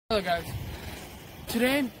Hello guys,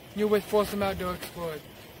 today you're with Folsom Outdoor Explorer.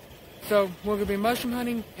 So we're going to be mushroom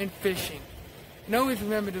hunting and fishing. And always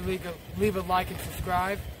remember to leave a like and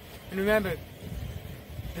subscribe. And remember,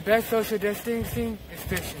 the best social distancing is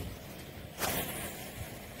fishing.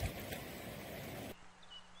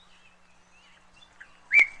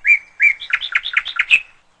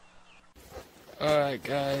 Alright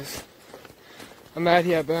guys, I'm out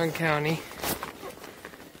here at Brown County.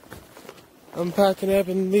 I'm packing up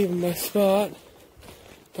and leaving my spot.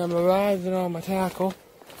 Got my rods and all my tackle.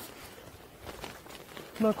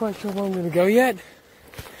 Not quite sure where I'm going to go yet,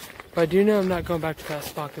 but I do know I'm not going back to that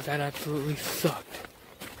spot because that absolutely sucked.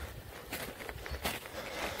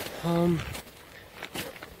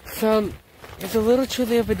 So it's a little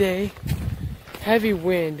chilly of a day, heavy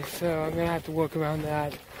wind, so I'm going to have to work around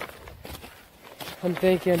that. I'm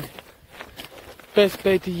thinking best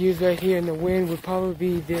bait to use right here in the wind would probably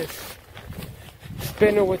be this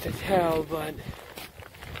spinner with a tail, but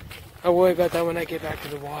I'll worry about that when I get back to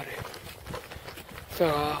the water. So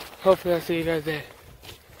hopefully I'll see you guys there.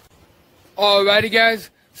 Alrighty guys,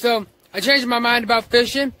 so I changed my mind about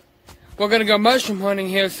fishing. We're gonna go mushroom hunting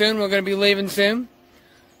here soon. We're gonna be leaving soon.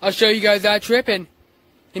 I'll show you guys that trip, and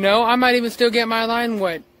you know, I might even still get my line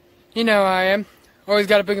wet. You know how I am. Always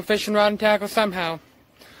gotta bring a fishing rod and tackle somehow.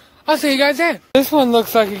 I'll see you guys there. This one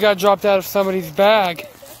looks like it got dropped out of somebody's bag.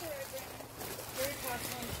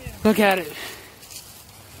 Look at it.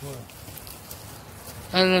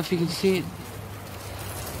 I don't know if you can see it.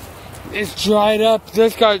 It's dried up.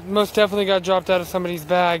 This guy most definitely got dropped out of somebody's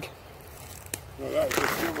bag. No, that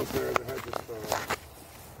was almost there. The head just fell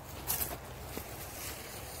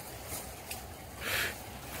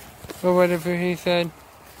off. Or whatever he said.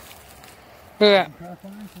 Look at that.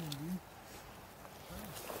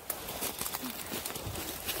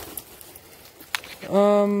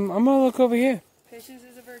 I'm gonna look over here. Patience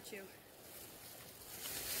is a virtue.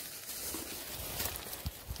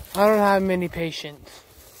 I don't have many patience.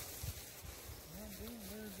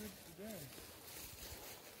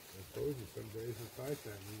 I told you some days it's like that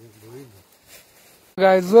and you didn't believe me.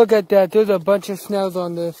 Guys, look at that. There's a bunch of snails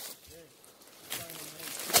on this.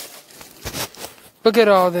 Look at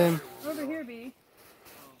all them. Over here, B.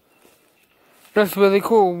 That's really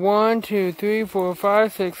cool. 1, 2, 3, 4,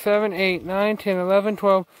 5, 6, 7, 8, 9, 10, 11,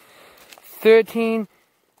 12, 13,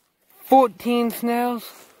 14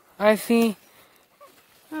 snails. I see.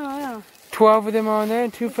 Oh, yeah. 12 of them are on there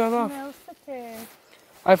and 2 fell off.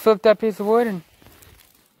 I flipped that piece of wood and...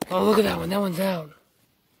 Oh, look at that one. That one's out.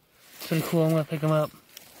 It's pretty cool. I'm going to pick them up.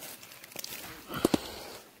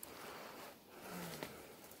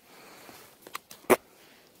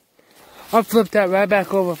 I'll flip that right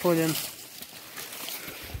back over for them.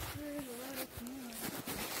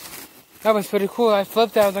 That was pretty cool. I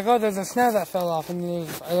flipped that. I was like, oh, there's a snail that fell off. And then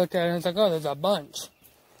I looked at it and I was like, oh, there's a bunch.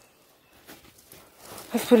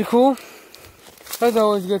 That's pretty cool. That's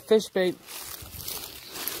always good fish bait.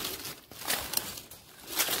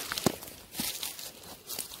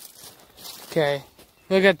 Okay.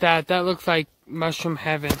 Look at that. That looks like mushroom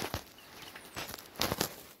heaven.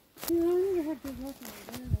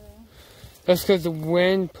 That's because the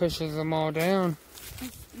wind pushes them all down.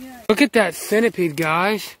 Look at that centipede,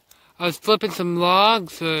 guys. I was flipping some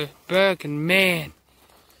logs for Burke, and man,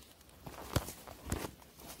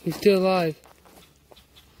 he's still alive.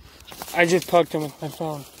 I just poked him with my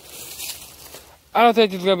phone. I don't think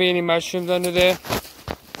there's going to be any mushrooms under there.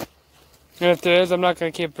 And if there is, I'm not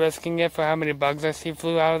going to keep risking it for how many bugs I see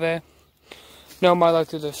flew out of there. No, my luck,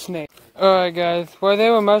 there's a snake. Alright guys, while they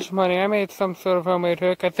were mushroom hunting, I made some sort of homemade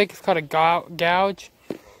hook. I think it's called a gouge.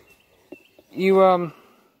 You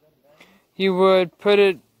would put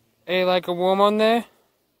it like a worm on there,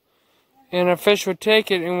 and a fish would take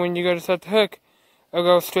it, and when you go to set the hook, it'll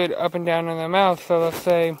go straight up and down in their mouth. So let's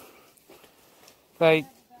say, like,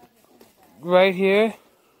 right here,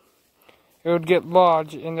 it would get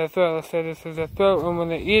lodged in their throat. Let's say this is their throat, and when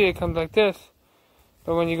they eat it, it comes like this.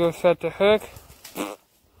 But when you go set the hook,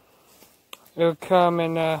 it'll come,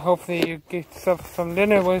 and hopefully you get some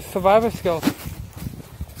dinner with survivor skills.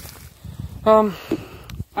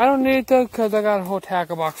 I don't need it though, because I got a whole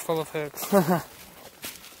tackle box full of hooks.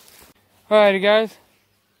 Alrighty guys,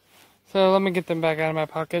 so let me get them back out of my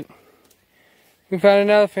pocket. We found an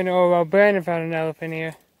elephant, or well, Brandon found an elephant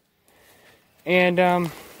here. And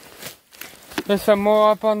there's some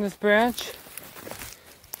more up on this branch.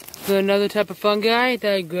 There's another type of fungi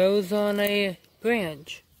that grows on a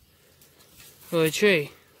branch, or a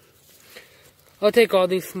tree. I'll take all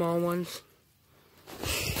these small ones,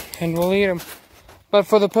 and we'll eat them. But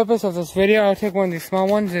for the purpose of this video, I'll take one of these small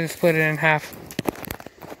ones and split it in half.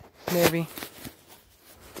 Maybe.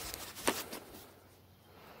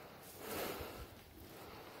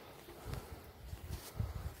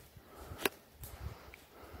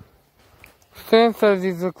 So that's what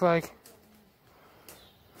these look like.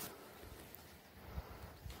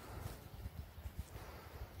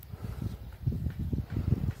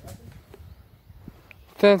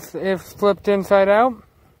 Since it's flipped inside out.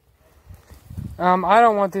 I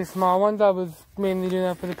don't want these small ones. I was mainly doing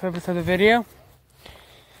that for the purpose of the video.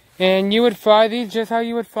 And you would fry these just how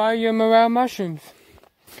you would fry your morel mushrooms.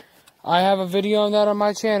 I have a video on that on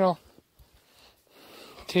my channel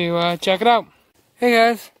to check it out. Hey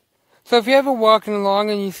guys, so if you're ever walking along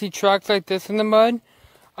and you see tracks like this in the mud,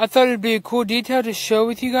 I thought it'd be a cool detail to show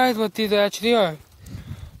with you guys what these actually are.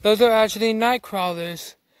 Those are actually night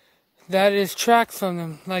crawlers. That is tracks from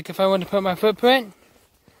them. Like if I want to put my footprint,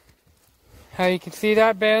 how you can see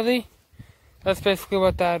that barely, that's basically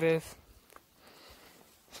what that is.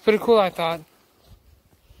 It's pretty cool, I thought.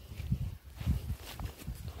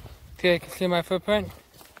 See, I can see my footprint.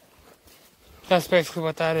 That's basically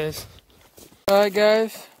what that is. Alright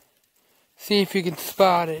guys, see if you can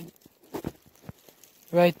spot it.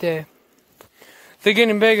 Right there. They're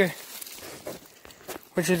getting bigger,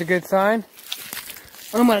 which is a good sign.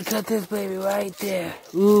 I'm gonna cut this baby right there.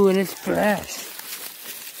 Ooh, and it's fresh.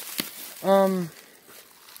 I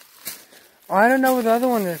don't know what the other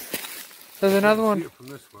one is. There's another one. See it from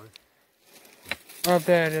this way. Oh,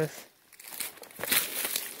 there it is.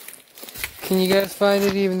 Can you guys find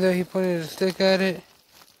it even though he pointed a stick at it?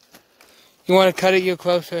 You want to cut it, you're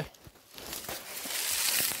closer.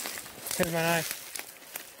 Here's my knife.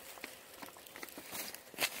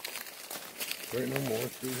 Right, no more,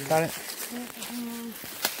 Susie. Got it?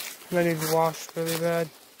 That needs washed really bad.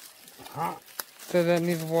 Huh? So that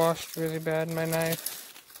needs washed really bad, my knife.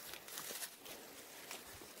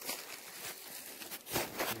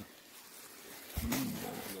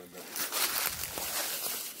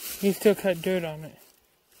 You still cut dirt on it.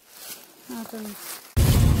 Nothing.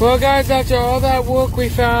 Well guys, after all that work we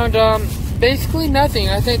found basically nothing.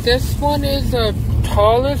 I think this one is the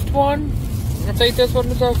tallest one. I think this one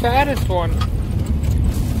is the fattest one.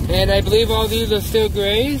 And I believe all these are still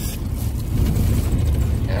grays.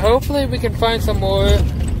 Hopefully we can find some more.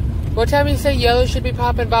 What time do you say yellow should be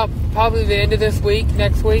popping? About probably the end of this week,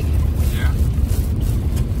 next week? Yeah.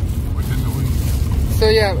 Within the week. So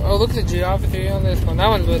yeah, oh look at the geometry on this one. That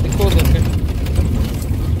one's really cool looking.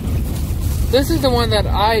 This is the one that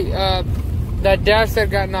that Dad said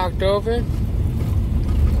got knocked over.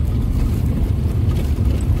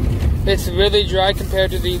 It's really dry compared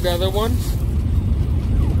to these other ones.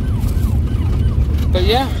 But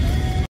yeah.